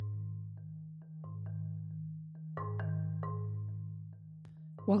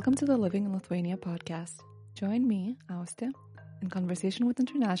Welcome to the Living in Lithuania podcast. Join me, Austė, in conversation with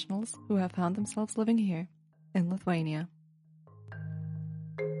internationals who have found themselves living here in Lithuania.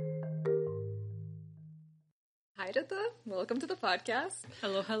 Hi, Rita. Welcome to the podcast.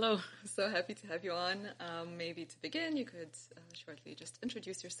 Hello. So happy to have you on. Maybe to begin, you could shortly just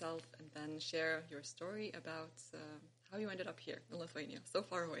introduce yourself and then share your story about how you ended up here in Lithuania, so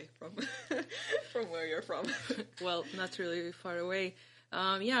far away from from where you're from. Well, not really far away.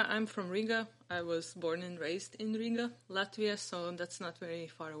 I'm from Riga. I was born and raised in Riga, Latvia, so that's not very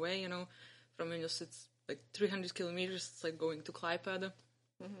far away, From Vilnius, it's like 300 kilometers. It's like going to Klaipėda,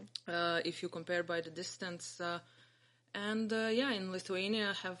 if you compare by the distance. In Lithuania,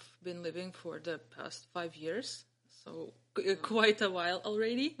 I have been living for the past 5 years, so quite a while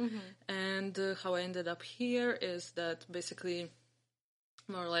already. And how I ended up here is that basically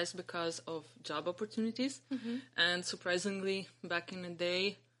more or less because of job opportunities. And surprisingly, back in the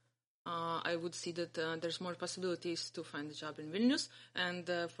day, I would see that there's more possibilities to find a job in Vilnius, and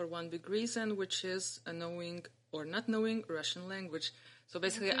for one big reason, which is knowing or not knowing Russian language. So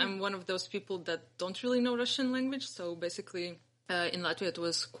basically, I'm one of those people that don't really know Russian language. So basically, in Latvia, it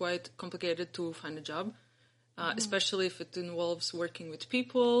was quite complicated to find a job, especially if it involves working with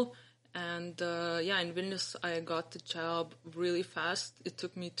people. And in Vilnius, I got the job really fast. It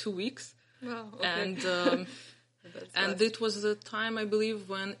took me 2 weeks. Wow. Okay. And it was the time, I believe,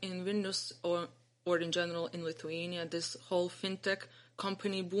 when in Vilnius or in general in Lithuania, this whole fintech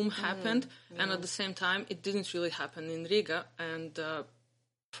company boom happened. Yeah. And at the same time, it didn't really happen in Riga. And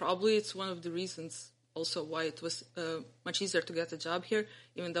probably it's one of the reasons also why it was much easier to get a job here,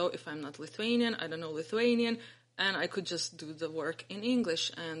 even though if I'm not Lithuanian, I don't know Lithuanian, and I could just do the work in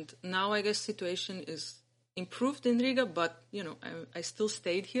English. And now I guess situation is improved in Riga, but, I still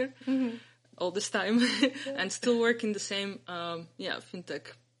stayed here all this time and still work in the same,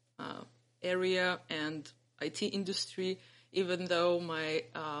 fintech area and IT industry, even though my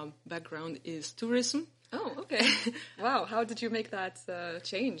background is tourism. Oh, okay. Wow. How did you make that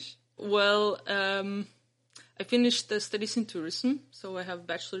change? Well, I finished the studies in tourism, so I have a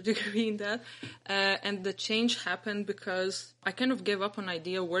bachelor degree in that. And the change happened because I kind of gave up on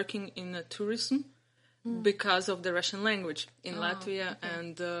idea working in tourism because of the Russian language in Latvia. Okay.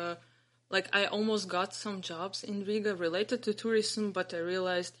 And I almost got some jobs in Riga related to tourism, but I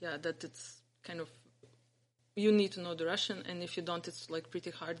realized, that it's kind of, you need to know the Russian, and if you don't, it's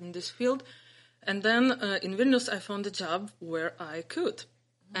pretty hard in this field. And then in Vilnius, I found a job where I could.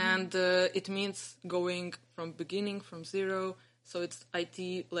 And it means going from beginning, from zero. So it's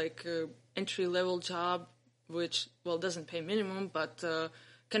IT, entry-level job, which, doesn't pay minimum, but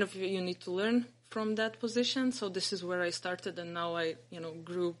kind of you need to learn from that position. So this is where I started, and now I,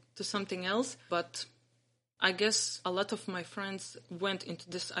 grew to something else. But I guess a lot of my friends went into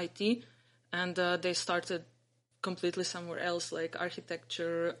this IT, and they started completely somewhere else, like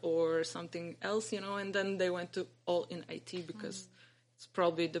architecture or something else, and then they went to all in IT because it's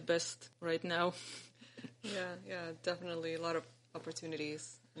probably the best right now. Yeah, definitely a lot of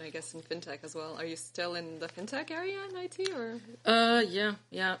opportunities, and I guess in fintech as well. Are you still in the fintech area in IT, or?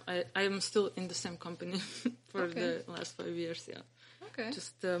 I am still in the same company for the last 5 years. Yeah. Okay.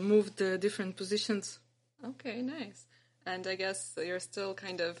 Just moved different positions. Okay, nice. And I guess you're still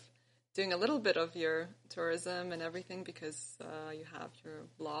kind of doing a little bit of your tourism and everything because you have your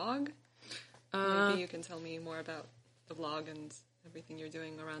blog. Maybe you can tell me more about the blog and everything you're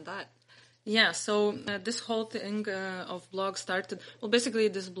doing around that. Yeah, so this whole thing of blog started... Well, basically,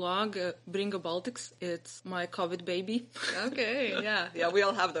 this blog, Bringa Baltics, it's my COVID baby. Okay, yeah, we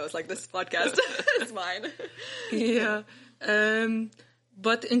all have those, like this podcast is mine. Yeah,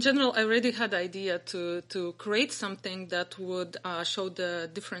 but in general, I already had the idea to create something that would show the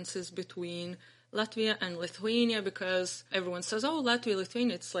differences between Latvia and Lithuania, because everyone says, Latvia,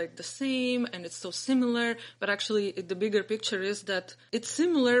 Lithuania, it's the same and it's so similar. But actually, the bigger picture is that it's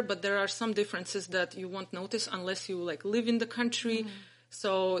similar, but there are some differences that you won't notice unless you live in the country.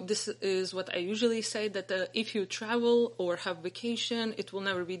 So this is what I usually say, that if you travel or have vacation, it will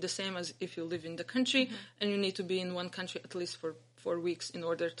never be the same as if you live in the country, and you need to be in one country at least for 4 weeks in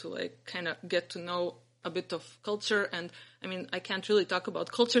order to kind of get to know a bit of culture. And I mean, I can't really talk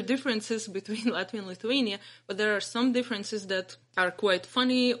about culture differences between Latvia and Lithuania, but there are some differences that are quite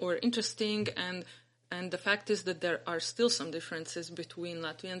funny or interesting, and the fact is that there are still some differences between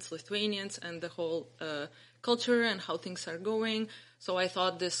Latvians, Lithuanians, and the whole culture and how things are going. So I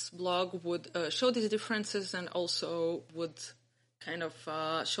thought this blog would show these differences and also would kind of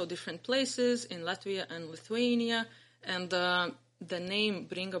show different places in Latvia and Lithuania. And the name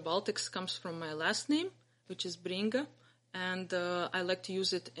Bringa Baltics comes from my last name, which is Bringa. and I like to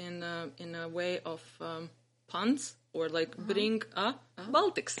use it in a way of puns, or like bring a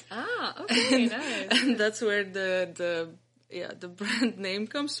Baltics. Okay, nice. And that's where the brand name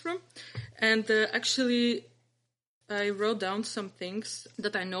comes from. And actually, I wrote down some things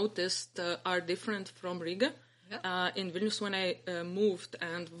that I noticed are different from Riga. In Vilnius when I moved,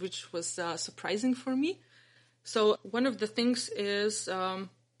 and which was surprising for me. So one of the things is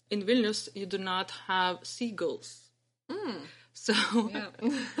in Vilnius you do not have seagulls. So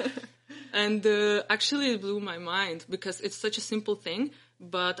and actually it blew my mind because it's such a simple thing.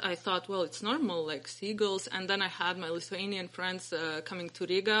 But I thought, well, it's normal, like seagulls. And then I had my Lithuanian friends coming to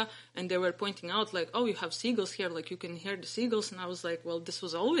Riga, and they were pointing out, like, oh, you have seagulls here, like you can hear the seagulls. And I was like, well, this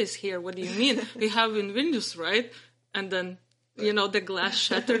was always here. What do you mean? We have in Vilnius, right? And then, the glass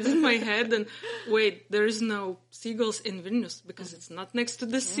shattered in my head. And wait, there is no seagulls in Vilnius because it's not next to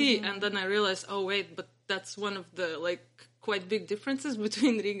the sea. And then I realized, oh, wait, but that's one of the, like, quite big differences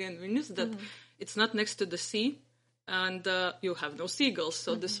between Riga and Vilnius, that it's not next to the sea. And you have no seagulls.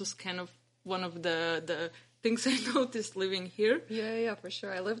 So this was kind of one of the things I noticed living here. Yeah, for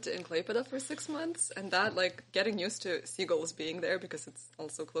sure. I lived in Klaipėda for 6 months, and that, like, getting used to seagulls being there because it's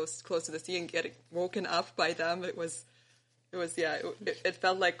also close to the sea, and getting woken up by them, it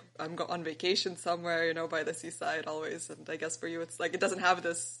felt like I'm on vacation somewhere, by the seaside always. And I guess for you, it's like it doesn't have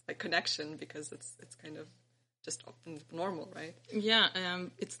this like connection because it's kind of just normal, right? Yeah,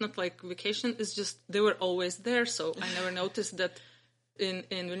 it's not like vacation. It's just they were always there, so I never noticed that in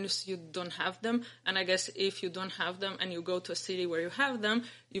Vilnius you don't have them. And I guess if you don't have them and you go to a city where you have them,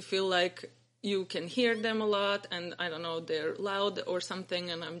 you feel like you can hear them a lot, and I don't know, they're loud or something.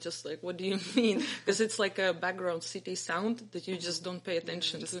 And I'm just like, what do you mean? Because it's like a background city sound that you just don't pay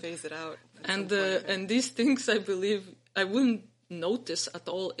attention to. Just phase it out. And these things, I believe, I wouldn't notice at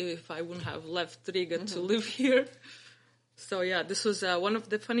all if I wouldn't have left Riga to live here. So yeah, this was one of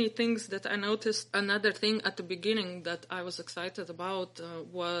the funny things that I noticed. Another thing at the beginning that I was excited about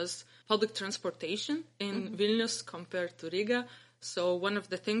was public transportation in Vilnius compared to Riga. So one of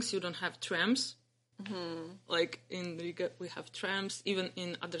the things, you don't have trams. Like in Riga we have trams. Even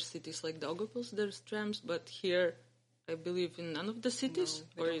in other cities like Daugavpils there's trams, but here I believe in none of the cities.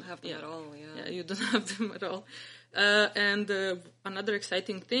 No, we don't have them at all, Yeah, you don't have them at all. And another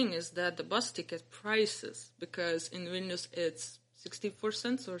exciting thing is that the bus ticket prices, because in Vilnius it's 64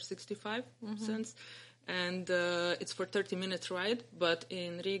 cents or 65 cents, and it's for 30-minute ride, but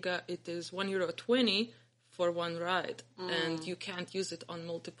in Riga it is €1.20 for one ride, and you can't use it on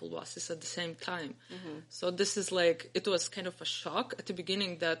multiple buses at the same time. So this is like, it was kind of a shock at the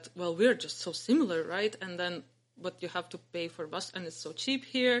beginning that, well, we're just so similar, right? And then but you have to pay for bus, and it's so cheap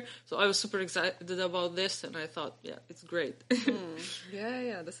here. So I was super excited about this, and I thought, yeah, it's great.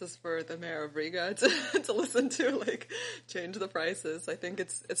 Yeah. This is for the mayor of Riga to listen to, like, change the prices. I think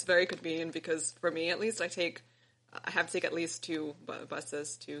it's very convenient because for me, at least, I have to take at least 2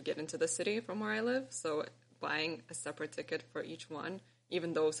 buses to get into the city from where I live. So buying a separate ticket for each one,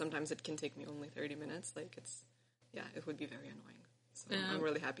 even though sometimes it can take me only 30 minutes, like it would be very annoying. So I'm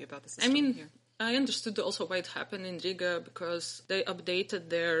really happy about the system here. I understood also why it happened in Riga, because they updated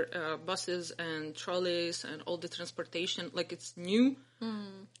their buses and trolleys and all the transportation, like it's new.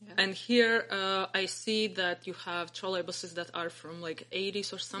 And here I see that you have trolley buses that are from like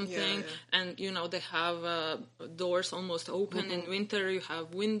 80s or something, and they have doors almost open. In winter you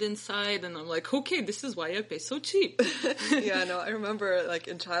have wind inside, and I'm like, okay, this is why I pay so cheap. I remember like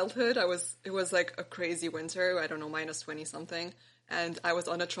in childhood it was like a crazy winter, I don't know, -20 something. And I was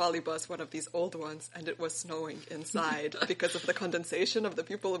on a trolley bus, one of these old ones, and it was snowing inside because of the condensation of the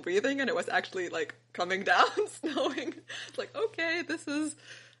people breathing, and it was actually, like, coming down, snowing. It's like, okay, this is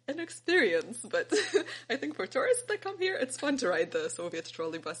an experience. But I think for tourists that come here, it's fun to ride the Soviet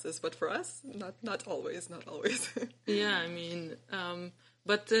trolley buses. But for us, not always. Yeah, I mean...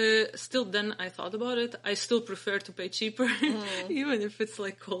 But still, then I thought about it. I still prefer to pay cheaper, even if it's,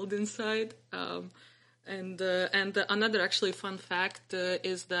 like, cold inside. And another actually fun fact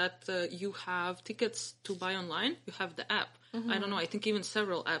is that you have tickets to buy online. You have the app. I don't know, I think even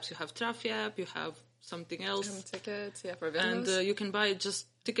several apps. You have Trafi app, you have something else. Tickets, for Vilnius. And you can buy just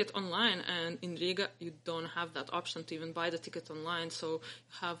ticket online. And in Riga, you don't have that option to even buy the ticket online. So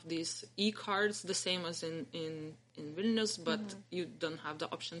you have these e-cards, the same as in Vilnius, but you don't have the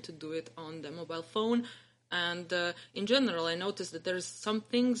option to do it on the mobile phone. And in general, I noticed that there's some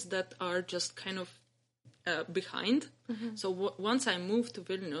things that are just kind of behind. So once I moved to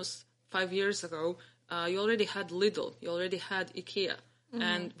Vilnius 5 years ago, you already had Lidl, you already had IKEA,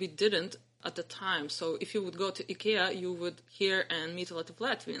 and we didn't at the time. So if you would go to IKEA, you would hear and meet a lot of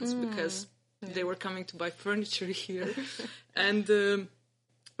Latvians because They were coming to buy furniture here. And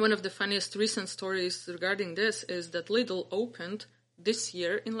one of the funniest recent stories regarding this is that Lidl opened this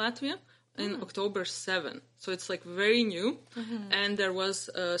year in Latvia in October 7. So it's like very new. And there was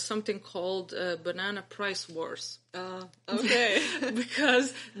something called Banana Price Wars. Okay.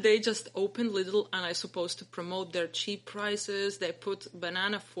 Because they just opened Lidl, and I suppose to promote their cheap prices, they put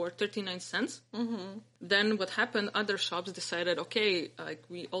banana for 39 cents. Then what happened, other shops decided, okay, like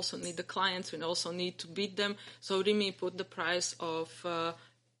we also need the clients, we also need to beat them. So Rimi put the price of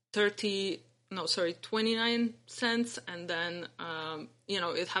 29 cents, and then,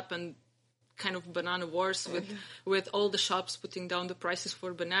 it happened kind of banana wars with all the shops putting down the prices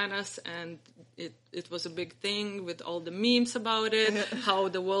for bananas, and it was a big thing with all the memes about it, how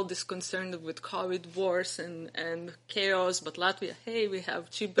the world is concerned with COVID wars and chaos, but Latvia, hey, we have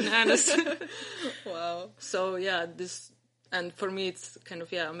cheap bananas. Wow. So and for me it's kind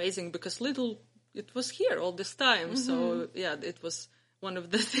of amazing, because Lidl, it was here all this time. So it was one of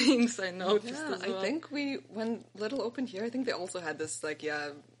the things I noticed as well. I think when Lidl opened here, I think they also had this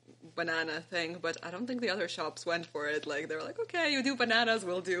banana thing, but I don't think the other shops went for it. Like, they were like, okay, you do bananas,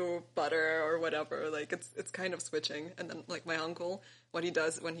 we'll do butter or whatever. Like, it's kind of switching. And then, like, my uncle, what he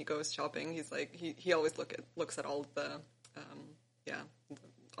does when he goes shopping, he's like, he always looks at all the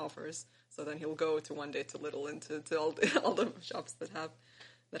offers. So then he'll go to one day to Lidl and to all the shops that have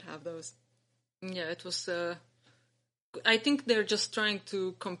those. Yeah, it was. I think they're just trying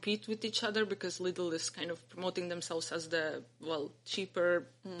to compete with each other, because Lidl is kind of promoting themselves as the, cheaper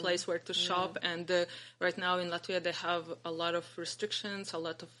place where to shop. And right now in Latvia, they have a lot of restrictions, a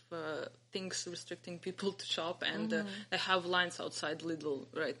lot of things restricting people to shop. And they have lines outside Lidl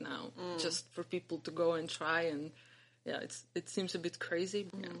right now, just for people to go and try. And it seems a bit crazy.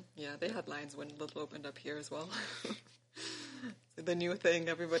 Yeah, they had lines when Lidl opened up here as well. The new thing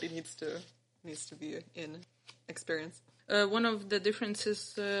everybody needs to be in experience. One of the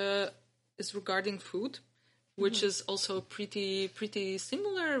differences is regarding food, which is also pretty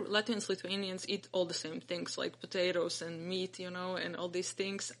similar. Latvians, Lithuanians eat all the same things, like potatoes and meat, and all these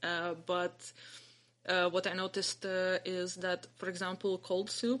things. But what I noticed is that, for example, cold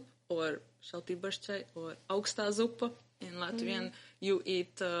soup or šaltibaršķai or augstā zupa in Latvian, you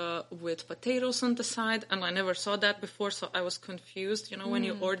eat with potatoes on the side, and I never saw that before, so I was confused, when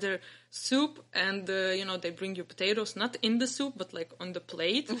you order soup and, they bring you potatoes, not in the soup, but like on the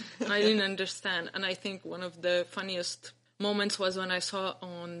plate, and I didn't understand. And I think one of the funniest moments was when I saw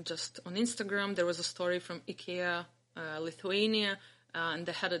on Instagram, there was a story from IKEA, Lithuania, and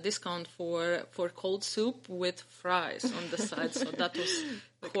they had a discount for cold soup with fries on the side, so that was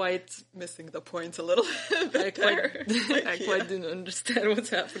quite missing the point a little bit. I quite didn't understand what's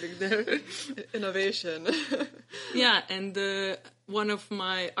happening there. Innovation. Yeah, and one of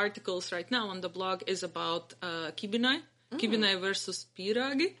my articles right now on the blog is about kibinai versus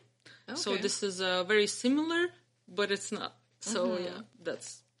piragi. Okay. So this is very similar, but it's not. So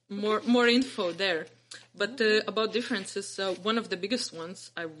that's more info there. But about differences, one of the biggest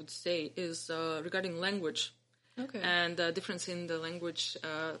ones, I would say, is regarding language. Okay. And the difference in the language.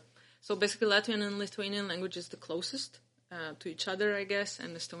 So basically, Latvian and Lithuanian language is the closest to each other, I guess.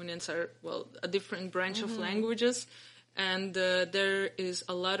 And Estonians are, a different branch of languages. And there is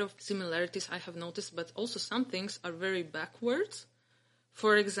a lot of similarities I have noticed, but also some things are very backwards.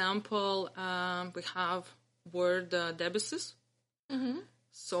 For example, we have word debesis.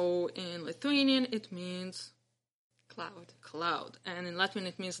 So in Lithuanian, it means cloud, and in Latvian,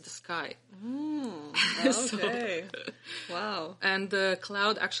 it means the sky. Okay. Wow. And the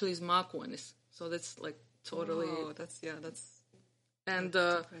cloud actually is mākonis, so that's like totally. Oh, that's. And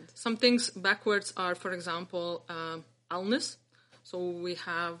some things backwards are, for example, alnis. So we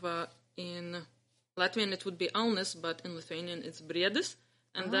have in Latvian it would be alnis, but in Lithuanian it's briedis,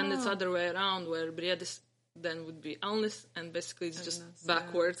 and then it's other way around, where briedis then would be alnis, and basically it's just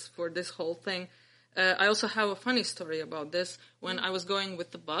backwards for this whole thing. I also have a funny story about this. When I was going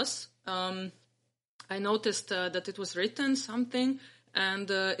with the bus, I noticed that it was written something, and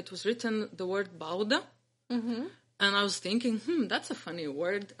it was written the word bauda. And I was thinking, that's a funny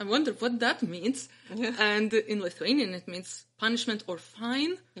word. I wonder what that means. Yeah. And in Lithuanian, it means punishment or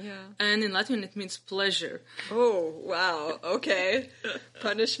fine. Yeah. And in Latvian, it means pleasure. Oh, wow. Okay.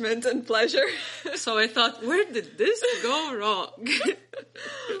 Punishment and pleasure. So I thought, where did this go wrong?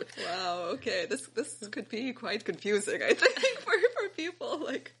 Wow. Okay. This could be quite confusing, I think, for people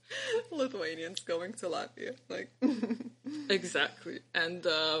like Lithuanians going to Latvia. Like. Exactly. And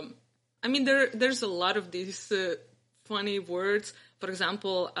I mean, there's a lot of these funny words. For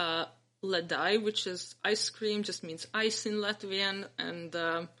example, ledai, which is ice cream, just means ice in Latvian. And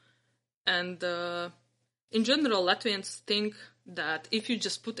And in general, Latvians think that if you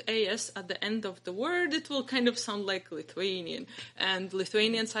just put AS at the end of the word, it will kind of sound like Lithuanian. And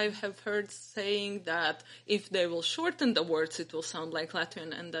Lithuanians I have heard saying that if they will shorten the words, it will sound like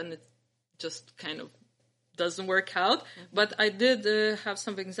Latvian, and then it just kind of doesn't work out. But I did have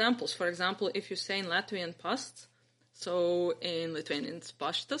some examples. For example, if you say in Latvian past, so in Lithuanian it's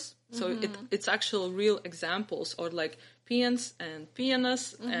paštas, so it's actual real examples, or like piens and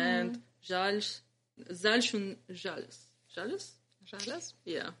pienas and žaļš, zaļš and žaļas. Žaļas?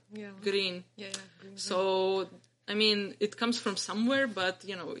 Yeah. Green. Green. So, I mean, it comes from somewhere, but,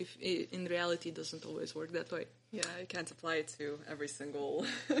 you know, if in reality it doesn't always work that way. Yeah, you can't apply it to every single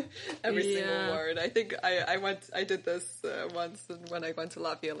single word. I think I did this once when I went to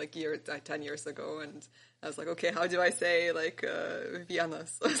Latvia 10 years ago, and I was like, okay, how do I say like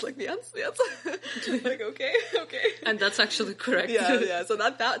vienas? I was like, viens. Like, okay. And that's actually correct. Yeah. So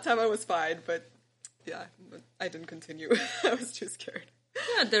that time I was fine, but yeah, I didn't continue. I was too scared.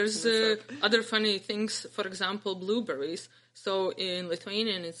 Yeah, there's other funny things. For example, blueberries. So in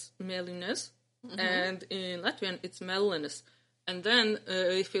Lithuanian it's mėlynes, and in Latvian it's melėnas. And then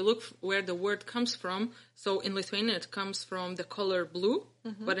if you look where the word comes from, so in Lithuanian it comes from the color blue,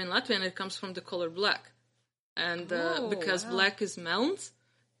 but in Latvian it comes from the color black. And because black is melns,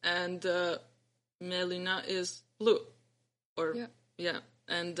 and mėlyna is blue.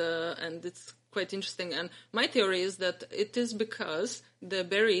 And it's quite interesting. And my theory is that it is because the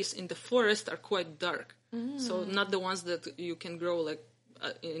berries in the forest are quite dark. So not the ones that you can grow like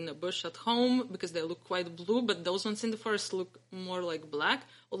in a bush at home, because they look quite blue, but those ones in the forest look more like black,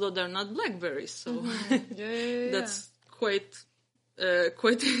 although they're not blackberries. So that's quite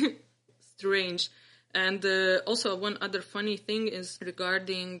strange. And also one other funny thing is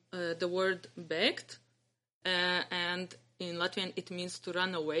regarding the word bēgt, and in Latvian it means to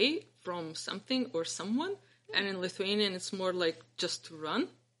run away from something or someone, and in Lithuanian it's more like just to run.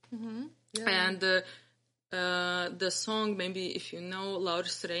 And the song, maybe if you know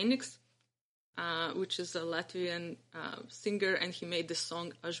Lauris Reiniks, which is a Latvian singer, and he made the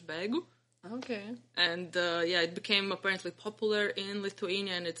song Aš bēgu. Okay. And it became apparently popular in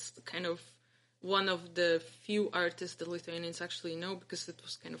Lithuania, and it's kind of one of the few artists that Lithuanians actually know, because it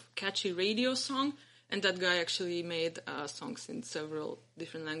was kind of a catchy radio song, and that guy actually made songs in several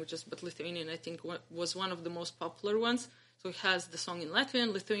different languages, but Lithuanian, I think, was one of the most popular ones. So he has the song in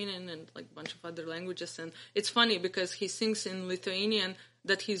Latvian, Lithuanian, and like a bunch of other languages. And it's funny because he sings in Lithuanian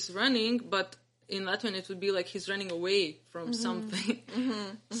that he's running, but in Latvian it would be like he's running away from something.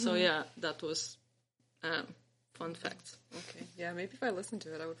 So yeah, that was fun fact. Okay, yeah, maybe if I listen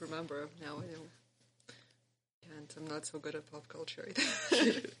to it I would remember. Now I know. And I'm not so good at pop culture either.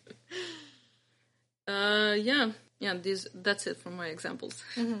 That's it for my examples.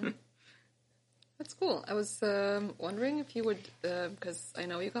 That's cool. I was wondering if you would, because I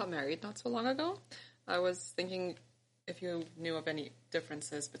know you got married not so long ago. I was thinking if you knew of any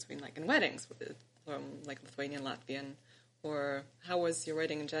differences between, like, in weddings, from like Lithuanian, Latvian, or how was your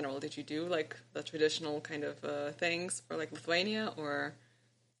wedding in general? Did you do like the traditional kind of things for like Lithuania, or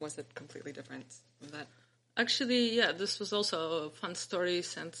was it completely different from that? Actually, yeah, this was also a fun story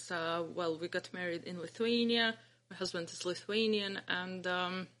since, we got married in Lithuania. My husband is Lithuanian, and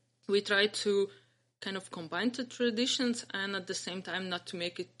we tried to kind of combine the traditions and at the same time not to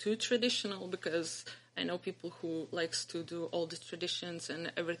make it too traditional, because I know people who likes to do all the traditions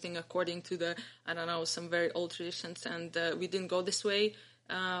and everything according to some very old traditions, and we didn't go this way.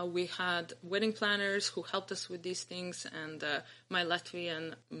 We had wedding planners who helped us with these things, and my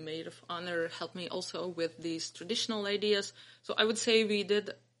Latvian maid of honor helped me also with these traditional ideas. So I would say we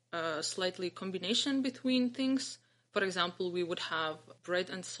did a slightly combination between things. For example, we would have bread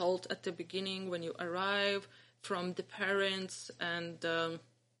and salt at the beginning when you arrive from the parents, and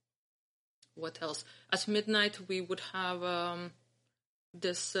what else? At midnight, we would have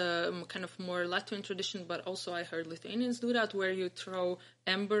this kind of more Latvian tradition, but also I heard Lithuanians do that, where you throw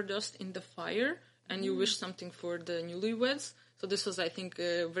ember dust in the fire and you wish something for the newlyweds. So this was, I think,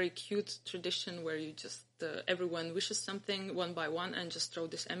 a very cute tradition where you just, everyone wishes something one by one and just throw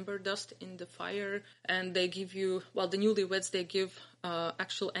this ember dust in the fire. And they give you, the newlyweds, they give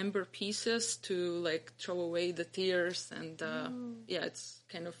actual ember pieces to like throw away the tears. And it's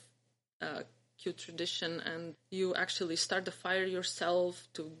kind of cute tradition. And you actually start the fire yourself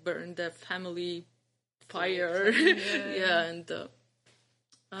to burn the family fire. And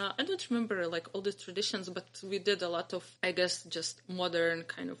I don't remember like all the traditions, but we did a lot of, I guess, just modern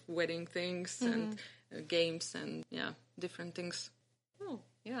kind of wedding things and games and different things. Oh,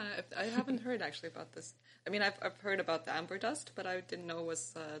 Yeah, I haven't heard actually about this. I mean, I've heard about the amber dust, but I didn't know it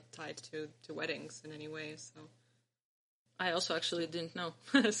was tied to weddings in any way. So I also actually didn't know,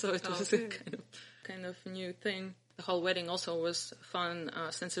 so it was a kind of new thing. The whole wedding also was fun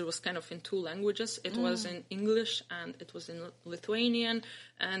since it was kind of in two languages. It was in English and it was in Lithuanian,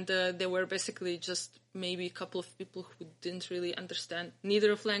 and there were basically just maybe a couple of people who didn't really understand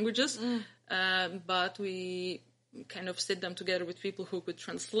neither of languages, but we kind of sit them together with people who could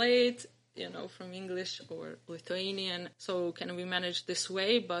translate, from English or Lithuanian. So kind of we managed this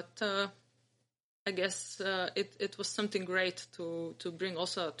way, but I guess it was something great to bring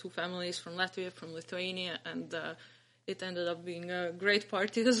also two families from Latvia, from Lithuania, and it ended up being a great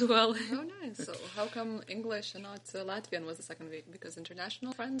party as well. Oh, nice. So how come English and not Latvian was the second week? Because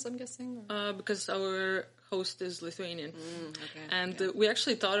international friends, I'm guessing? Because our host is Lithuanian. Okay. And we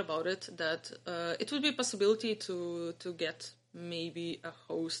actually thought about it, that it would be a possibility to get maybe a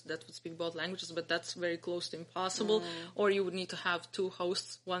host that would speak both languages, but that's very close to impossible. Or you would need to have two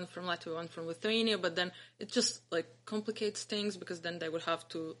hosts, one from Latvia, one from Lithuania, but then it just complicates things, because then they would have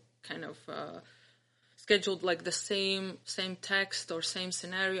to kind of schedule the same text or same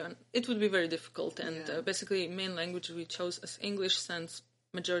scenario, and it would be very difficult. And basically main language we chose as English, since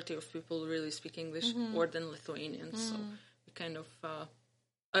majority of people really speak English more than Lithuanian. So we kind of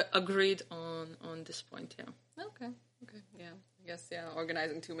agreed on this point. Okay. Yeah. I guess,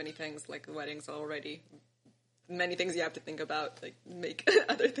 organizing too many things, like weddings already, many things you have to think about, make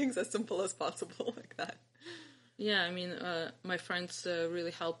other things as simple as possible, like that. Yeah, I mean, my friends really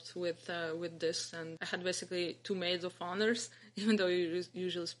helped with this, and I had basically two maids of honors, even though you're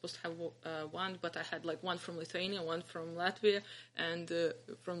usually supposed to have one, but I had one from Lithuania, one from Latvia, and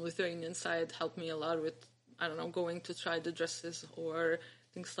from Lithuanian side helped me a lot with, going to try the dresses or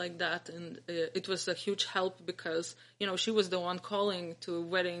things like that. And it was a huge help, because, she was the one calling to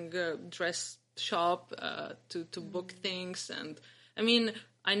wedding dress shop to book things. And I mean,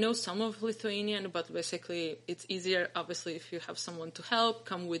 I know some of Lithuanian, but basically it's easier, obviously, if you have someone to help,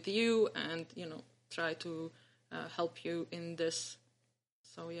 come with you and, try to help you in this.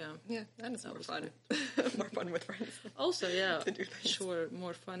 So, yeah. Yeah, that is more fun. More fun with friends. Also, yeah, to do sure,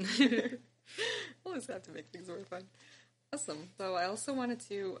 more fun. Always have to make things more fun. Awesome. So I also wanted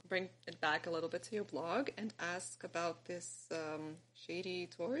to bring it back a little bit to your blog and ask about this shady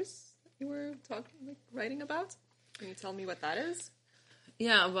tours that you were writing about. Can you tell me what that is?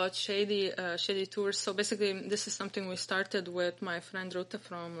 Yeah, about shady tours. So basically, this is something we started with my friend Ruta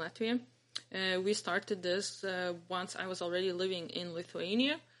from Latvia. We started this once I was already living in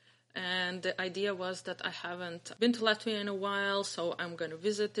Lithuania. And the idea was that I haven't been to Latvia in a while, so I'm going to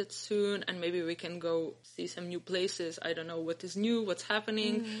visit it soon, and maybe we can go see some new places. I don't know what is new, what's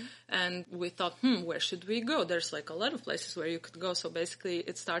happening. And we thought, where should we go? There's a lot of places where you could go. So basically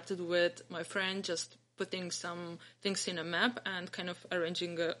it started with my friend just putting some things in a map and kind of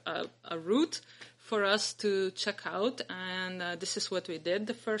arranging a route for us to check out. And this is what we did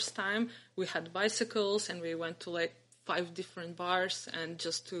the first time. We had bicycles and we went to 5 different bars, and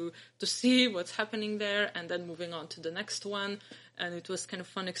just to see what's happening there, and then moving on to the next one. And it was kind of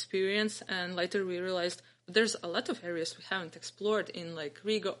fun experience. And later we realized there's a lot of areas we haven't explored in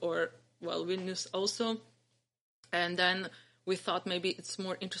Riga or Vilnius also. And then we thought maybe it's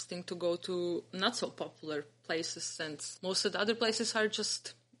more interesting to go to not so popular places, since most of the other places are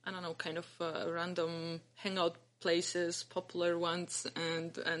just, kind of random hangout places, popular ones,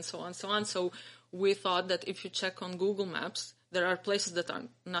 and so on, so on. So we thought that if you check on Google Maps, there are places that are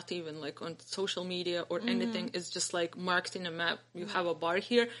not even on social media or anything. It's just marked in a map. You have a bar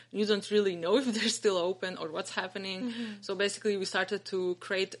here, and you don't really know if they're still open or what's happening. So basically we started to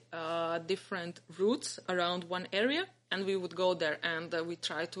create different routes around one area, and we would go there, and we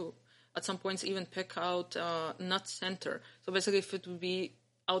try to, at some points, even pick out not center. So basically if it would be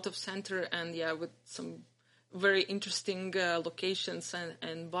out of center and with some very interesting locations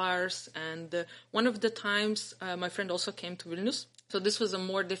and bars. And one of the times my friend also came to Vilnius. So this was a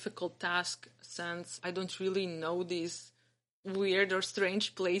more difficult task, since I don't really know these weird or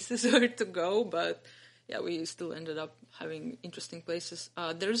strange places where to go. But we still ended up having interesting places.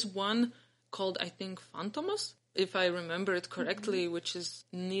 There's one called, I think, Fantomas, if I remember it correctly, which is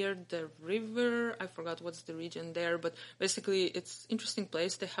near the river. I forgot what's the region there, but basically it's interesting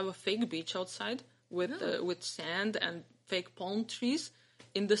place. They have a fake beach outside with sand and fake palm trees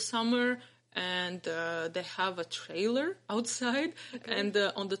in the summer, and they have a trailer outside, and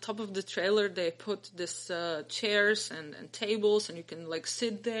on the top of the trailer they put this chairs and tables, and you can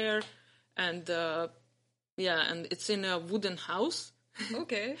sit there, and and it's in a wooden house.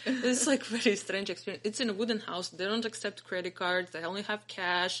 Okay. It's like very strange experience. It's in a wooden house. They don't accept credit cards. They only have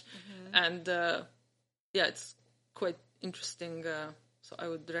cash. And it's quite interesting. So I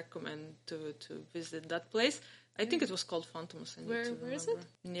would recommend to visit that place. I think it was called Fantomos. Where is it?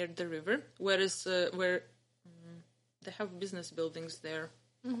 Near the river. Where they have business buildings there.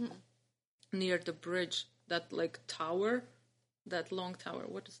 Near the bridge. That like tower. That long tower.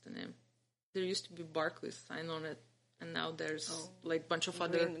 What is the name? There used to be Barclays sign on it. And now there's like a bunch of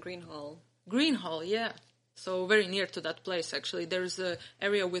other... Green Hall. Green Hall, yeah. So very near to that place, actually. There's an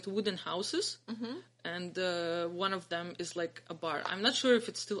area with wooden houses, and one of them is like a bar. I'm not sure if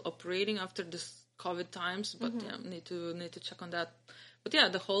it's still operating after this COVID times, but need to check on that. But yeah,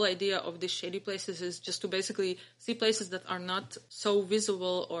 the whole idea of these shady places is just to basically see places that are not so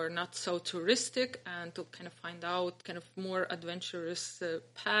visible or not so touristic, and to kind of find out kind of more adventurous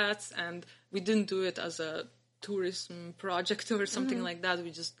paths. And we didn't do it as a tourism project or something like that.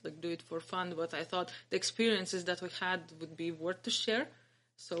 We just like do it for fun. But I thought the experiences that we had would be worth to share.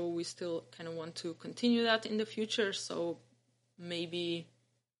 So we still kind of want to continue that in the future. So maybe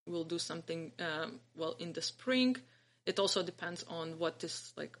we'll do something, in the spring. It also depends on what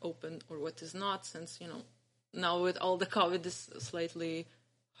is like open or what is not, since, now with all the COVID, it's a slightly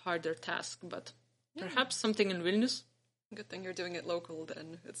harder task, but perhaps something in Vilnius. Good thing you're doing it local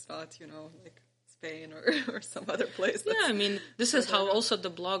then. It's not, like Spain or some other place. Yeah, I mean, this is how also the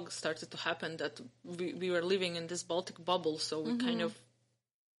blog started to happen, that we were living in this Baltic bubble, so we kind of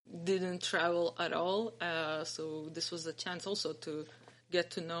didn't travel at all. So this was a chance also to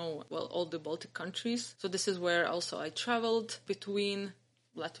get to know, all the Baltic countries. So this is where also I traveled between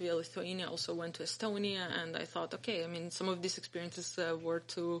Latvia, Lithuania, also went to Estonia, and I thought, okay, I mean, some of these experiences were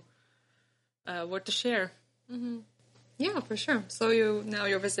to share. Yeah, for sure. So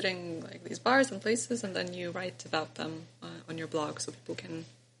you're visiting like these bars and places, and then you write about them on your blog, so people can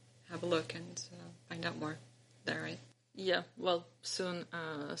have a look and find out more there, right? Yeah, soon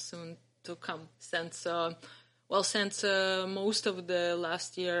to come. Since most of the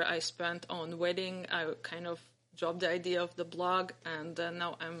last year I spent on wedding, I kind of dropped the idea of the blog, and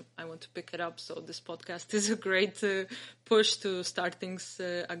now I want to pick it up. So this podcast is a great push to start things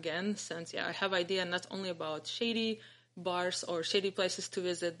again. Since I have idea not only about shady bars or shady places to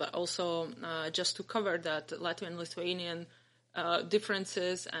visit, but also just to cover that Latvian Lithuanian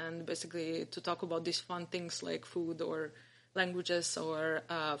differences, and basically to talk about these fun things like food or languages or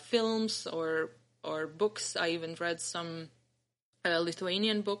films or books. I even read some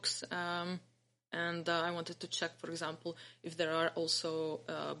Lithuanian books, and I wanted to check, for example, if there are also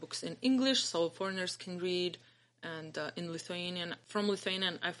books in English so foreigners can read, and in Lithuanian. From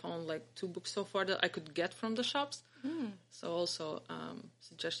Lithuanian, I found like 2 books so far that I could get from the shops. So also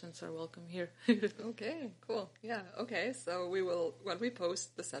suggestions are welcome here. Okay, cool. Yeah, okay. So we will, when we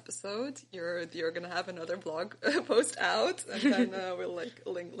post this episode, you're going to have another blog post out, and then we'll like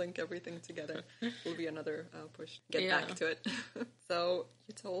link everything together. Will be another push. Get back to it. So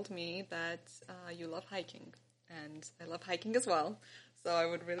you told me that you love hiking, and I love hiking as well. So I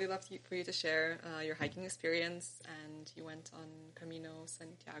would really love for you to share your hiking experience, and you went on Camino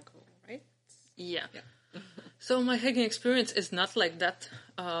Santiago, right? Yeah. So my hiking experience is not like that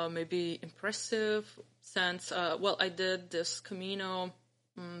maybe impressive, since, I did this Camino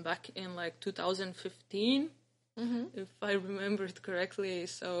back in like 2015, if I remember it correctly.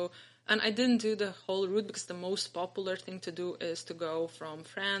 So, and I didn't do the whole route because the most popular thing to do is to go from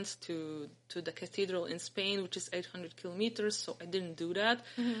France to the cathedral in Spain, which is 800 kilometers. So I didn't do that.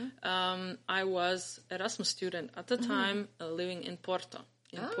 I was Erasmus student at the time, living in Porto,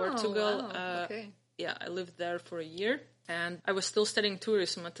 in Portugal. Wow. Okay. Yeah, I lived there for a year, and I was still studying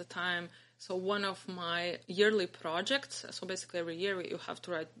tourism at the time. So one of my yearly projects, so basically every year you have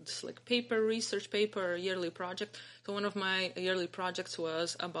to write this like research paper, yearly project. So one of my yearly projects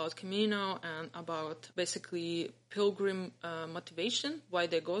was about Camino and about basically pilgrim motivation, why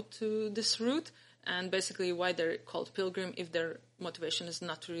they go to this route, and basically why they're called pilgrim if their motivation is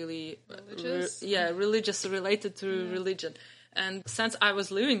not really religious, related to religion. And since I was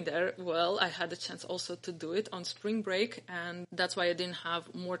living there, I had a chance also to do it on spring break, and that's why I didn't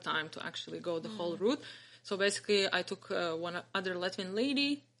have more time to actually go the whole route. So basically I took one other Latvian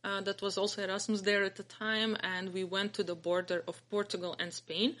lady that was also Erasmus there at the time, and we went to the border of Portugal and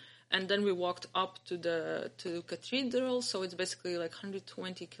Spain, and then we walked up to cathedral. So it's basically like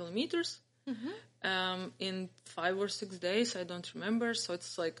 120 kilometers in 5 or 6 days, I don't remember. So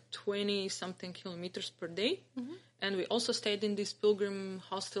it's like 20-something kilometers per day. And we also stayed in these pilgrim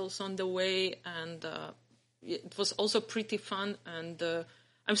hostels on the way, and it was also pretty fun. And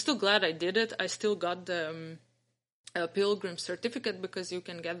I'm still glad I did it. I still got the a pilgrim certificate, because you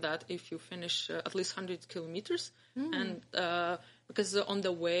can get that if you finish at least 100 kilometers. And because on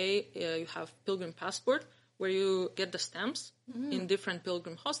the way you have pilgrim passport, where you get the stamps in different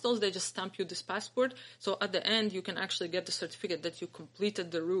pilgrim hostels. They just stamp you this passport. So at the end, you can actually get the certificate that you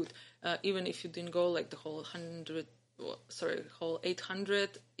completed the route, even if you didn't go like the whole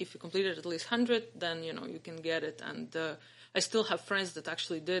 800. If you completed at least 100, then, you can get it. And I still have friends that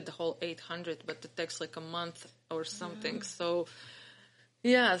actually did the whole 800, but it takes like a month or something. So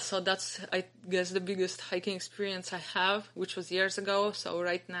yeah, so that's, I guess, the biggest hiking experience I have, which was years ago. So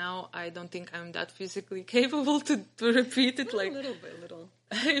right now, I don't think I'm that physically capable to repeat it. Like, little.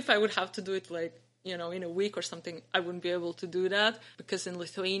 If I would have to do it like, in a week or something, I wouldn't be able to do that, because in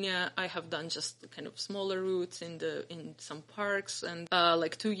Lithuania, I have done just kind of smaller routes in some parks. And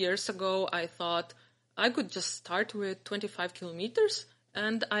like 2 years ago, I thought I could just start with 25 kilometers,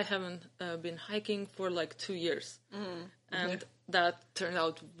 and I haven't been hiking for like 2 years. And that turned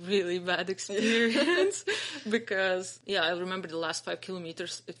out really bad experience because, I remember the last 5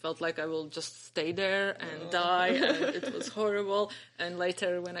 kilometers, it felt like I will just stay there and die, and it was horrible. And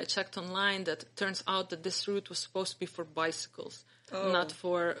later when I checked online, that turns out that this route was supposed to be for bicycles, not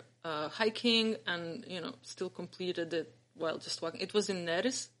for hiking, and, still completed it while just walking. It was in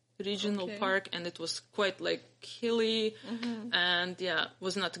Neris Regional Park, and it was quite like hilly, and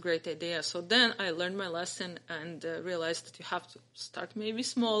was not a great idea. So then I learned my lesson and realized that you have to start maybe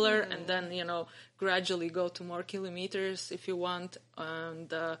smaller, and then gradually go to more kilometers if you want.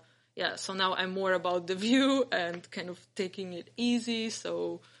 And so now I'm more about the view and kind of taking it easy.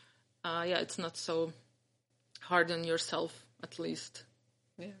 So it's not so hard on yourself, at least.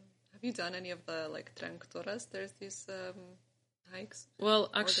 Yeah. Have you done any of the like Trenkturas? There's these hikes?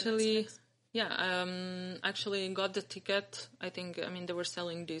 Well, actually, actually got the ticket. I think, they were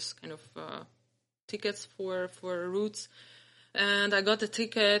selling these kind of tickets for routes. And I got the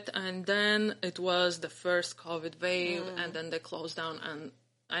ticket, and then it was the first COVID wave, and then they closed down, and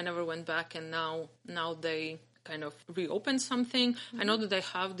I never went back, and now they kind of reopen something. I know that they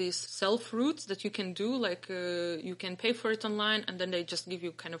have these self-routes that you can do, like you can pay for it online, and then they just give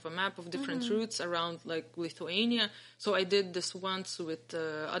you kind of a map of different routes around like Lithuania. So I did this once with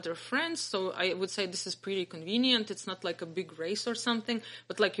other friends, so I would say this is pretty convenient. It's not like a big race or something,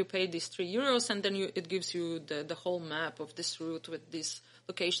 but like you pay these €3 and then it gives you the whole map of this route with these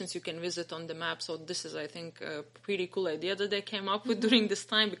locations you can visit on the map. So this is, I think, a pretty cool idea that they came up with during this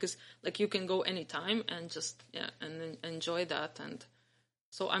time, because like you can go anytime and just and enjoy that. And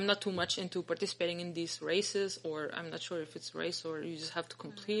so I'm not too much into participating in these races, or I'm not sure if it's a race or you just have to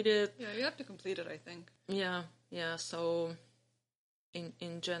complete it. Yeah, you have to complete it, I think. Yeah. So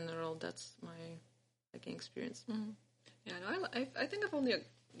in general, that's my hiking experience. Yeah, no, I think I've only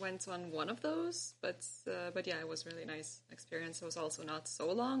went on one of those, but it was a really nice experience. It was also not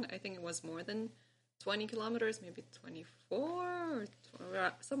so long. I think it was more than 20 kilometers, maybe 24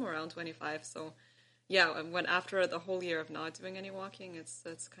 or somewhere around 25. So when after the whole year of not doing any walking, it's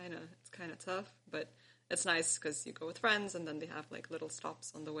kind of tough, but it's nice because you go with friends, and then they have like little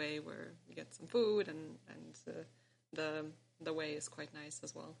stops on the way where you get some food, and the way is quite nice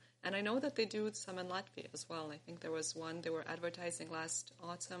as well. And I know that they do some in Latvia as well. I think there was one they were advertising last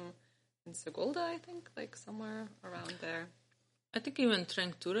autumn in Sigulda, I think, like somewhere around there. I think even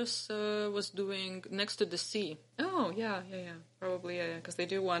Trenkturas was doing next to the sea. Oh, yeah. Probably, because they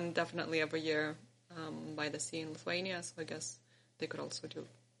do one definitely every year by the sea in Lithuania, so I guess they could also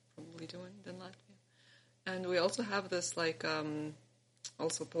probably do it in Latvia. And we also have this, like,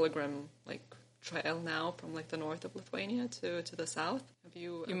 also pilgrim, like, trail now from like the north of Lithuania to the south. Have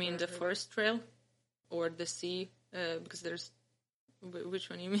you mean the forest trail or the sea? Because there's which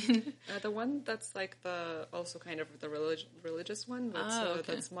one you mean? The one that's like the also kind of the religious one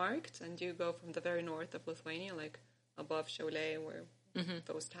that's marked, and you go from the very north of Lithuania, like above Šiauliai, where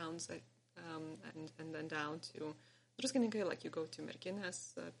those towns, and then down to Druskininkai, like you go to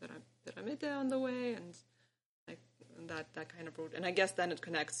Merkinės, Piramidė on the way, and like that kind of route. And I guess then it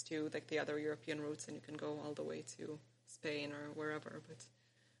connects to like the other European routes, and you can go all the way to Spain or wherever.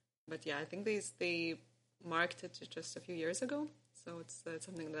 But I think they marked it just a few years ago, so it's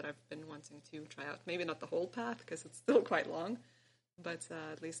something that I've been wanting to try out. Maybe not the whole path because it's still quite long, but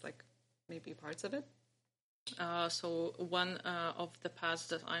at least like maybe parts of it. So one of the paths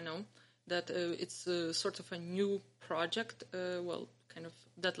that I know that it's sort of a new project, kind of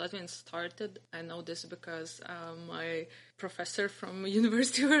that Latvians started. I know this because my professor from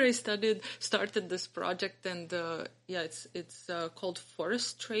university where I studied started this project, and it's called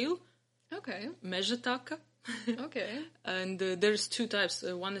Forest Trail. Okay. Mežataka. Okay. And there's two types.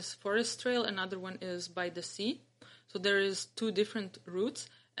 One is Forest Trail, another one is by the sea. So there is 2 different routes.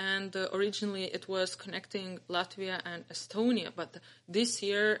 And originally it was connecting Latvia and Estonia, but this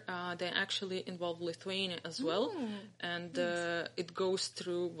year they actually involve Lithuania as well. And it goes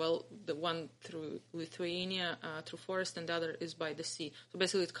through, the one through Lithuania, through forest, and the other is by the sea. So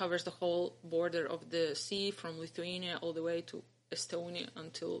basically it covers the whole border of the sea from Lithuania all the way to Estonia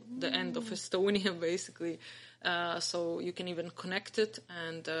until the end of Estonia, basically. So you can even connect it,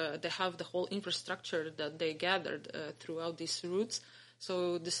 and they have the whole infrastructure that they gathered throughout these routes.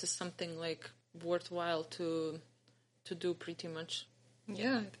 So this is something like worthwhile to do pretty much.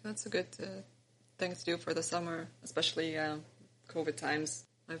 Yeah, I think that's a good thing to do for the summer, especially COVID times.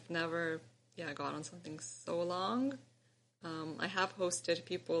 I've never gone on something so long. I have hosted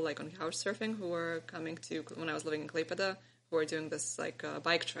people like on couchsurfing who were coming to, when I was living in Klaipėda, who were doing this like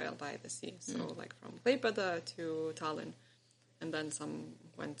bike trail by the sea. So like from Klaipėda to Tallinn, and then some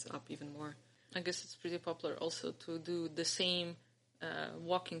went up even more. I guess it's pretty popular also to do the same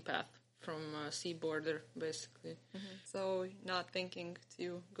walking path from sea border, basically. So not thinking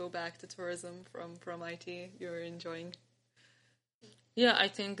to go back to tourism from IT, you're enjoying? Yeah, I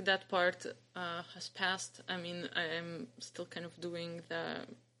think that part has passed. I mean, I am still kind of doing the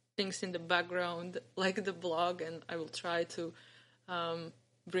things in the background, like the blog, and I will try to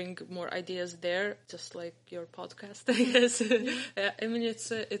bring more ideas there, just like your podcast, I guess. I mean,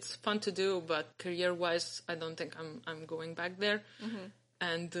 it's fun to do, but career-wise, I don't think I'm going back there.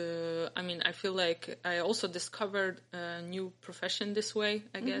 And I mean, I feel like I also discovered a new profession this way,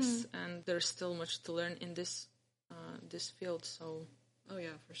 I guess, and there's still much to learn in this field. So. Oh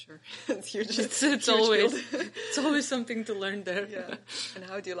yeah, for sure. It's huge. It's always something to learn there. Yeah. And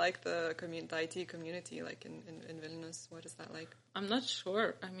how do you like the IT community, like in Vilnius? What is that like? I'm not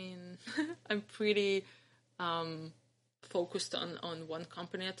sure. I mean, I'm pretty focused on one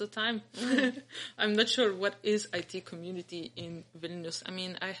company at a time. I'm not sure what is IT community in Vilnius. I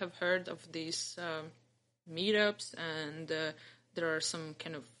mean, I have heard of these meetups, and there are some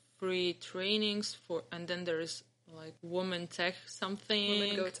kind of free trainings and then there is like Women Tech something.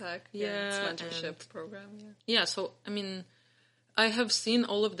 Women Go Tech. Yeah, it's mentorship program. Yeah, so, I mean, I have seen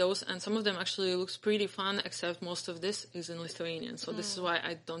all of those, and some of them actually looks pretty fun, except most of this is in Lithuanian. So this is why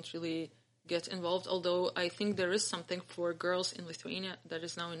I don't really get involved, although I think there is something for girls in Lithuania that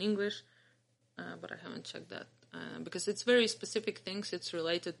is now in English, but I haven't checked that. Because it's very specific things. It's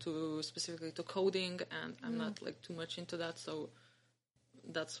related specifically to coding, and I'm not like too much into that, so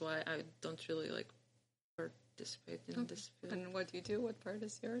that's why I don't really like participate in this field. And what do you do? What part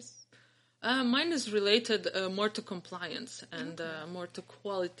is yours? Mine is related more to compliance and more to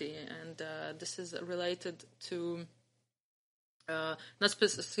quality, and this is related to not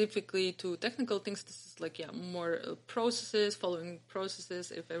specifically to technical things. This is like more processes, following processes,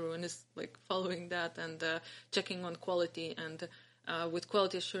 if everyone is like following that, and checking on quality. And with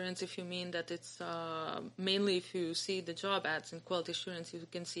quality assurance, if you mean that it's mainly if you see the job ads in quality assurance, you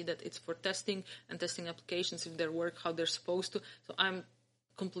can see that it's for testing and testing applications if they work how they're supposed to. So I'm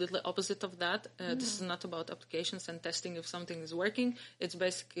completely opposite of that. This is not about applications and testing if something is working. It's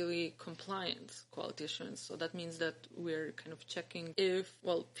basically compliance quality assurance. So that means that we're kind of checking if,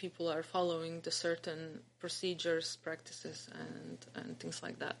 people are following the certain procedures, practices, and things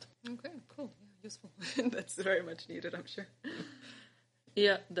like that. Okay, cool. Yeah, useful. That's very much needed, I'm sure.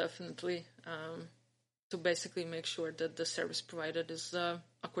 Yeah, definitely. To basically make sure that the service provided is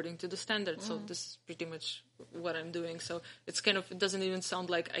according to the standards. So this is pretty much what I'm doing. So it's kind of, it doesn't even sound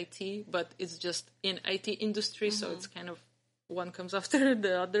like IT, but it's just in IT industry. So it's kind of one comes after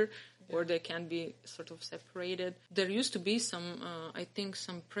the other, or they can be sort of separated. There used to be some, I think,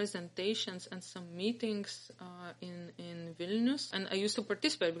 some presentations and some meetings in Vilnius, and I used to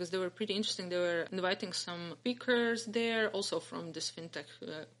participate because they were pretty interesting. They were inviting some speakers there, also from these fintech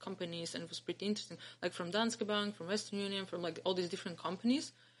companies, and it was pretty interesting, like from Danske Bank, from Western Union, from like all these different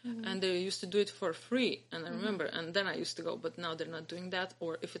companies. And they used to do it for free, and I remember, and then I used to go, but now they're not doing that,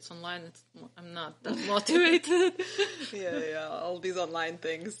 or if it's online, I'm not that motivated. Yeah, all these online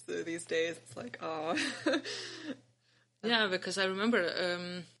things these days, it's like, oh. Yeah, because I remember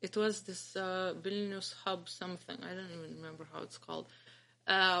it was this Vilnius Hub something, I don't even remember how it's called,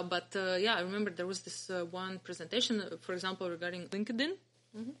 but I remember there was this one presentation, for example, regarding LinkedIn,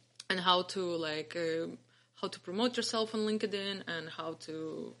 and how to how to promote yourself on LinkedIn and how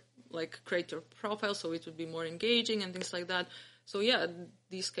to create your profile so it would be more engaging and things like that. So yeah,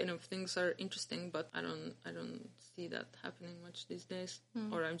 these kind of things are interesting, but I don't see that happening much these days,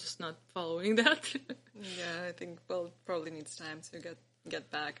 or I'm just not following that. Yeah, I think it probably needs time to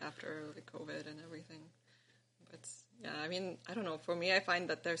get back after COVID and everything. But Yeah, I mean, I don't know. For me, I find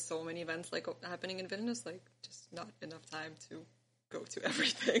that there's so many events like happening in Vilnius, like just not enough time to go to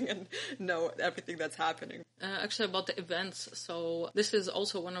everything and know everything that's happening. Actually, about the events, so this is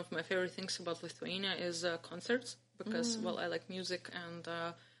also one of my favorite things about Lithuania is concerts, because, well, I like music and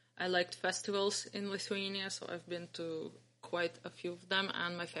I liked festivals in Lithuania, so I've been to quite a few of them,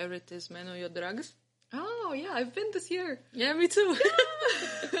 and my favorite is Meno Juodragis. Oh, yeah, I've been this year. Yeah, me too.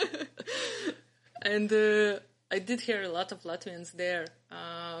 Yeah. And I did hear a lot of Latvians there,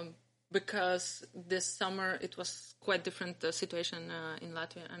 because this summer it was quite different situation in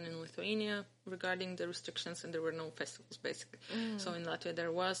Latvia and in Lithuania regarding the restrictions, and there were no festivals basically. So in Latvia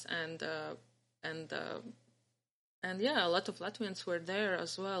there was, and yeah, a lot of Latvians were there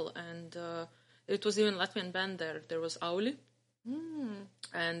as well, and it was even Latvian band there. There was Auli,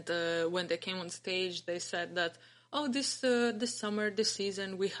 and when they came on stage, they said that, oh, this summer, this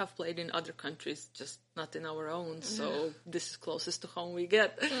season, we have played in other countries, just not in our own. So this is closest to home we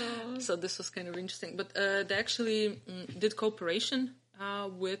get. So this was kind of interesting. But they actually did cooperation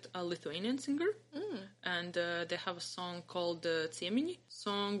with a Lithuanian singer, and they have a song called Ciemini,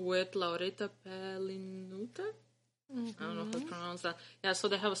 song with Laurita Pelinuta. I don't know how to pronounce that. Yeah, so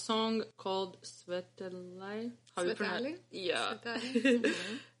they have a song called Svetelai. How you pronounce it? Yeah.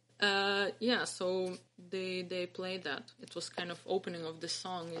 Yeah, so they played that. It was kind of opening of the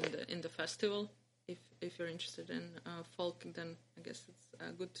song in the festival. If you're interested in folk, then I guess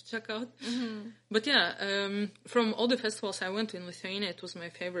it's good to check out. But yeah, from all the festivals I went to in Lithuania, it was my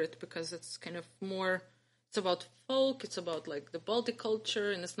favorite because it's kind of more. It's about folk. It's about like the Baltic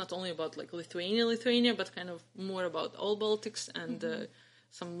culture, and it's not only about like Lithuania, but kind of more about all Baltics and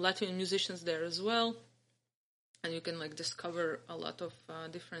some Latvian musicians there as well. And you can like discover a lot of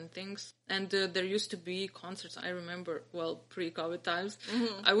different things. And there used to be concerts. I remember, well, pre-COVID times,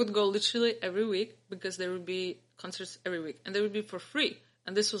 I would go literally every week because there would be concerts every week, and they would be for free.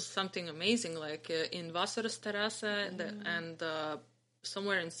 And this was something amazing, like in Vasaras Terasa and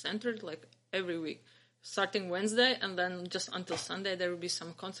somewhere in center, like every week. Starting Wednesday and then just until Sunday there will be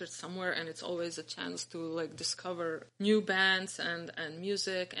some concerts somewhere, and it's always a chance to like discover new bands and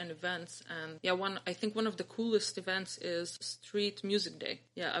music and events. And yeah, I think one of the coolest events is Street Music Day.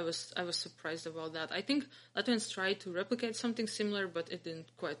 Yeah, I was surprised about that. I think Latvians tried to replicate something similar, but it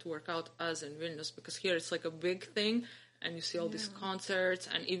didn't quite work out as in Vilnius, because here it's like a big thing and you see all these concerts,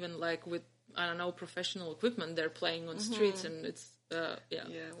 and even like with, I don't know, professional equipment they're playing on streets, and it's yeah.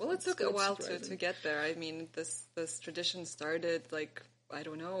 Well, it took a while to get there. I mean, this tradition started like, I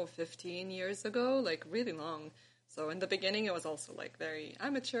don't know, 15 years ago, like really long. So in the beginning, it was also like very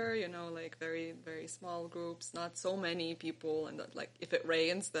amateur, you know, like very, very small groups, not so many people, and like if it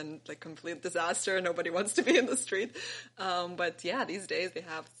rains, then like complete disaster. Nobody wants to be in the street. But yeah, these days they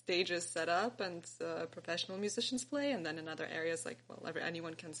have stages set up and professional musicians play, and then in other areas, like, well,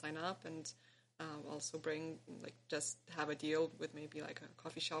 anyone can sign up and. Also bring, like, just have a deal with maybe like a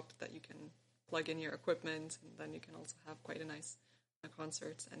coffee shop that you can plug in your equipment, and then you can also have quite a nice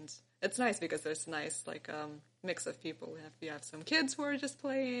concert. And it's nice because there's a nice like mix of people. You have some kids who are just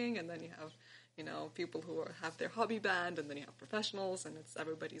playing, and then you have, you know, people who have their hobby band, and then you have professionals, and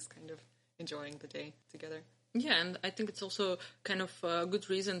everybody's kind of enjoying the day together. Yeah, and I think it's also kind of a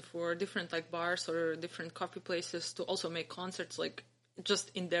good reason for different like bars or different coffee places to also make concerts like just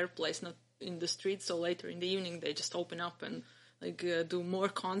in their place, not in the street. So later in the evening they just open up and like do more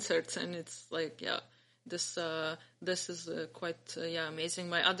concerts, and it's like, yeah, this is quite amazing.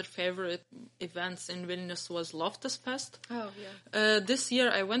 My other favorite events in Vilnius was Loftus Fest. Oh yeah. This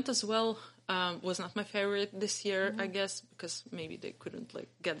year I went as well. Was not my favorite this year, I guess, because maybe they couldn't like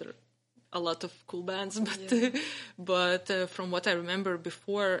gather a lot of cool bands, but from what I remember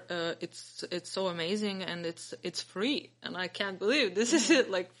before, it's so amazing, and it's free, and I can't believe this is it,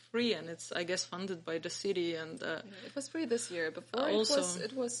 like free, and it's, I guess, funded by the city. And it was free this year. Before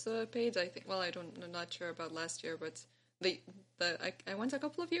it was paid, I think. Well, I'm not sure about last year, but I went a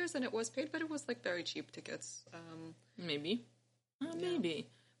couple of years and it was paid, but it was like very cheap tickets. Maybe.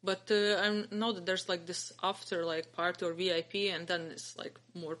 But I know that there's like this after like party or VIP, and then it's like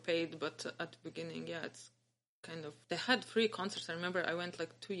more paid. But at the beginning, yeah, it's kind of, they had free concerts. I remember I went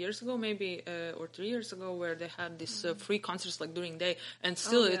like 2 years ago, maybe, or 3 years ago, where they had these free concerts like during day, and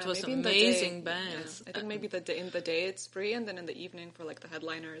still it was amazing bands. Yeah. I think maybe in the day it's free, and then in the evening for like the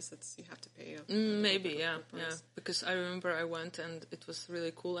headliners, you have to pay. Maybe, yeah, because I remember I went and it was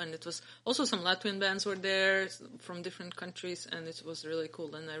really cool, and it was also some Latvian bands were there from different countries, and it was really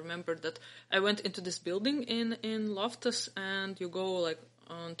cool. And I remember that I went into this building in Loftus, and you go like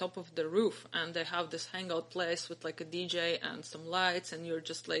on top of the roof, and they have this hangout place with like a DJ and some lights, and you're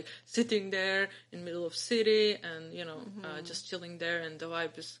just like sitting there in the middle of city, and just chilling there, and the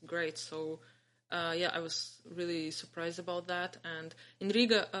vibe is great. So I was really surprised about that. And in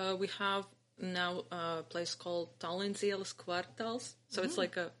Riga, we have now a place called Tallinn's ielas kvartāls. So it's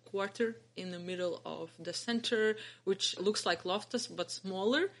like a quarter in the middle of the center, which looks like Loftus but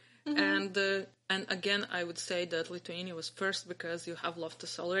smaller. And again, I would say that Lithuania was first because you have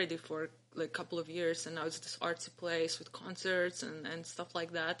Loftus already for like a couple of years, and now it's this artsy place with concerts and stuff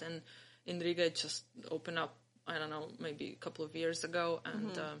like that. And in Riga, it just opened up, I don't know, maybe a couple of years ago,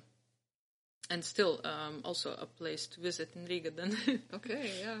 and still also a place to visit in Riga then.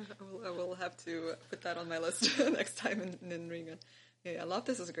 Okay, yeah, I will have to put that on my list next time in Riga. Yeah,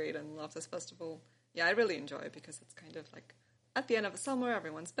 Loftus is great, and Loftus Festival, yeah, I really enjoy it because it's kind of like at the end of the summer,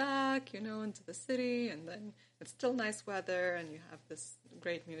 everyone's back, into the city, and then it's still nice weather, and you have this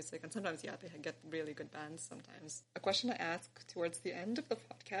great music, and sometimes, they get really good bands sometimes. A question I ask towards the end of the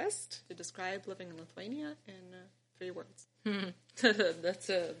podcast to describe living in Lithuania in 3 words. That's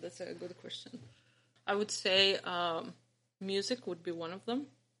a good question. I would say music would be one of them.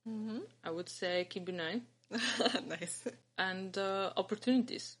 I would say kibinai. Nice. And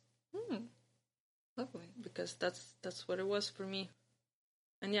opportunities. Lovely. Because that's what it was for me.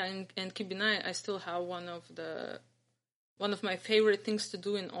 And yeah, in Kibinai, I still have one of my favorite things to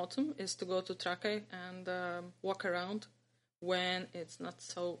do in autumn is to go to Trakai and walk around when it's not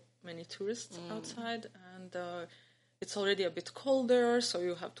so many tourists outside, and it's already a bit colder, so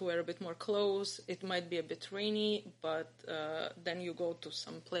you have to wear a bit more clothes. It might be a bit rainy, but then you go to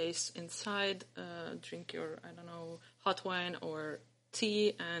some place inside, drink your, I don't know, hot wine or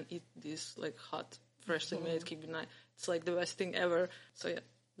tea, and eat this like hot, freshly made kibinai. It's like the best thing ever. So yeah,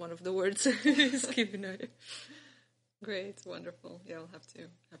 one of the words is kibinai. Great, wonderful. Yeah, I'll have to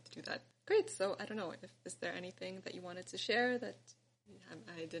do that. Great. So I don't know, is there anything that you wanted to share that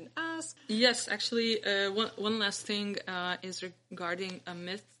I didn't ask? Yes, actually, one last thing is regarding a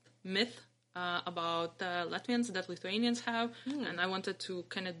myth about Latvians that Lithuanians have, and I wanted to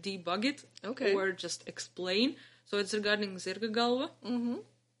kind of debug it or just explain. So it's regarding zirga galva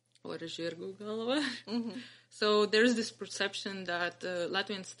or žirgu galva. So there's this perception that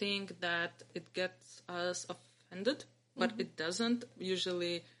Latvians think that it gets us offended, but it doesn't.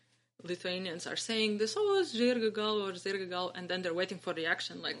 Usually Lithuanians are saying this, žirga galva or zirga galva, and then they're waiting for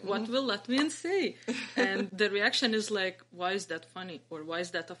reaction, like, what will Latvians say? And the reaction is like, why is that funny? Or why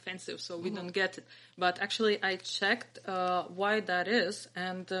is that offensive? So we don't get it. But actually I checked why that is,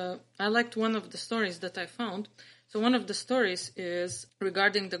 and I liked one of the stories that I found. So one of the stories is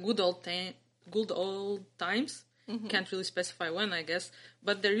regarding the good old times. Can't really specify when, I guess.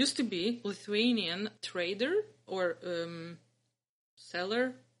 But there used to be Lithuanian trader or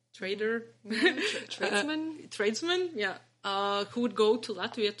trader, tradesman, who would go to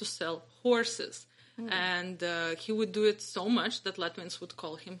Latvia to sell horses. And he would do it so much that Latvians would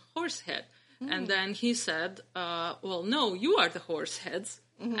call him Horsehead. And then he said, well, no, you are the Horseheads.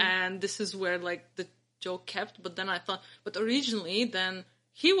 And this is where like the joke kept. But then I thought, but originally then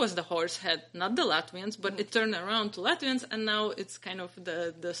he was the Horsehead, not the Latvians, but it turned around to Latvians, and now it's kind of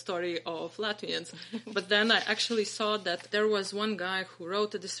the story of Latvians. But then I actually saw that there was one guy who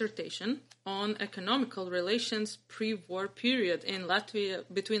wrote a dissertation on economical relations pre-war period in Latvia,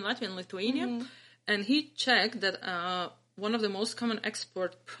 between Latvia and Lithuania, and he checked that one of the most common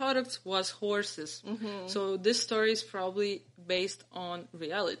export products was horses. So this story is probably based on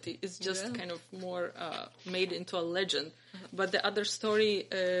reality. It's just kind of more made into a legend. But the other story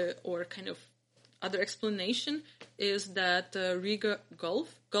or kind of other explanation is that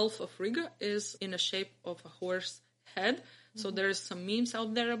Gulf of Riga is in a shape of a horse head. So there's some memes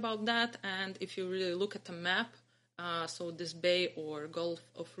out there about that. And if you really look at the map, so this bay or Gulf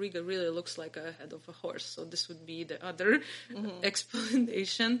of Riga really looks like a head of a horse. So this would be the other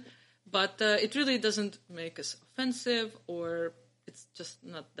explanation. But it really doesn't make us offensive, or it's just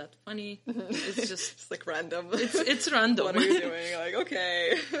not that funny. It's just it's like random. It's random. What are you doing? Like,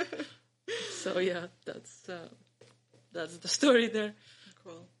 okay. So yeah, that's the story there.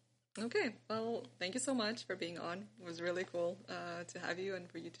 Cool. Okay. Well, thank you so much for being on. It was really cool to have you and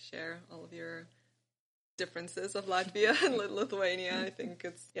for you to share all of your differences of Latvia and Lithuania. I think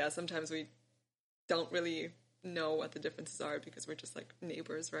sometimes we don't really know what the differences are because we're just like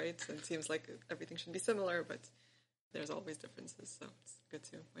neighbors, right? And it seems like everything should be similar, but there's always differences, so it's good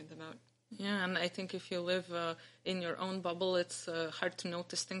to point them out. Yeah, and I think if you live in your own bubble, it's hard to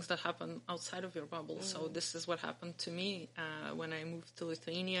notice things that happen outside of your bubble. So this is what happened to me when I moved to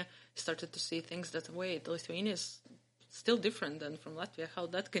Lithuania. I started to see things that, wait, Lithuania is still different than from Latvia. How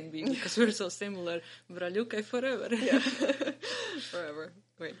that can be, because we're so similar. Braliukai forever. Yeah. Forever.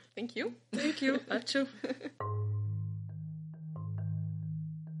 Great. Thank you. Thank you. Ačiū.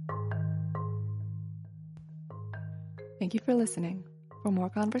 Thank you for listening. For more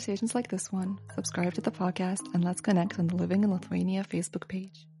conversations like this one, subscribe to the podcast and let's connect on the Living in Lithuania Facebook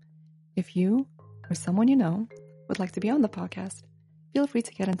page. If you or someone you know would like to be on the podcast, feel free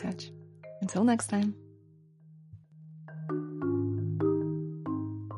to get in touch. Until next time.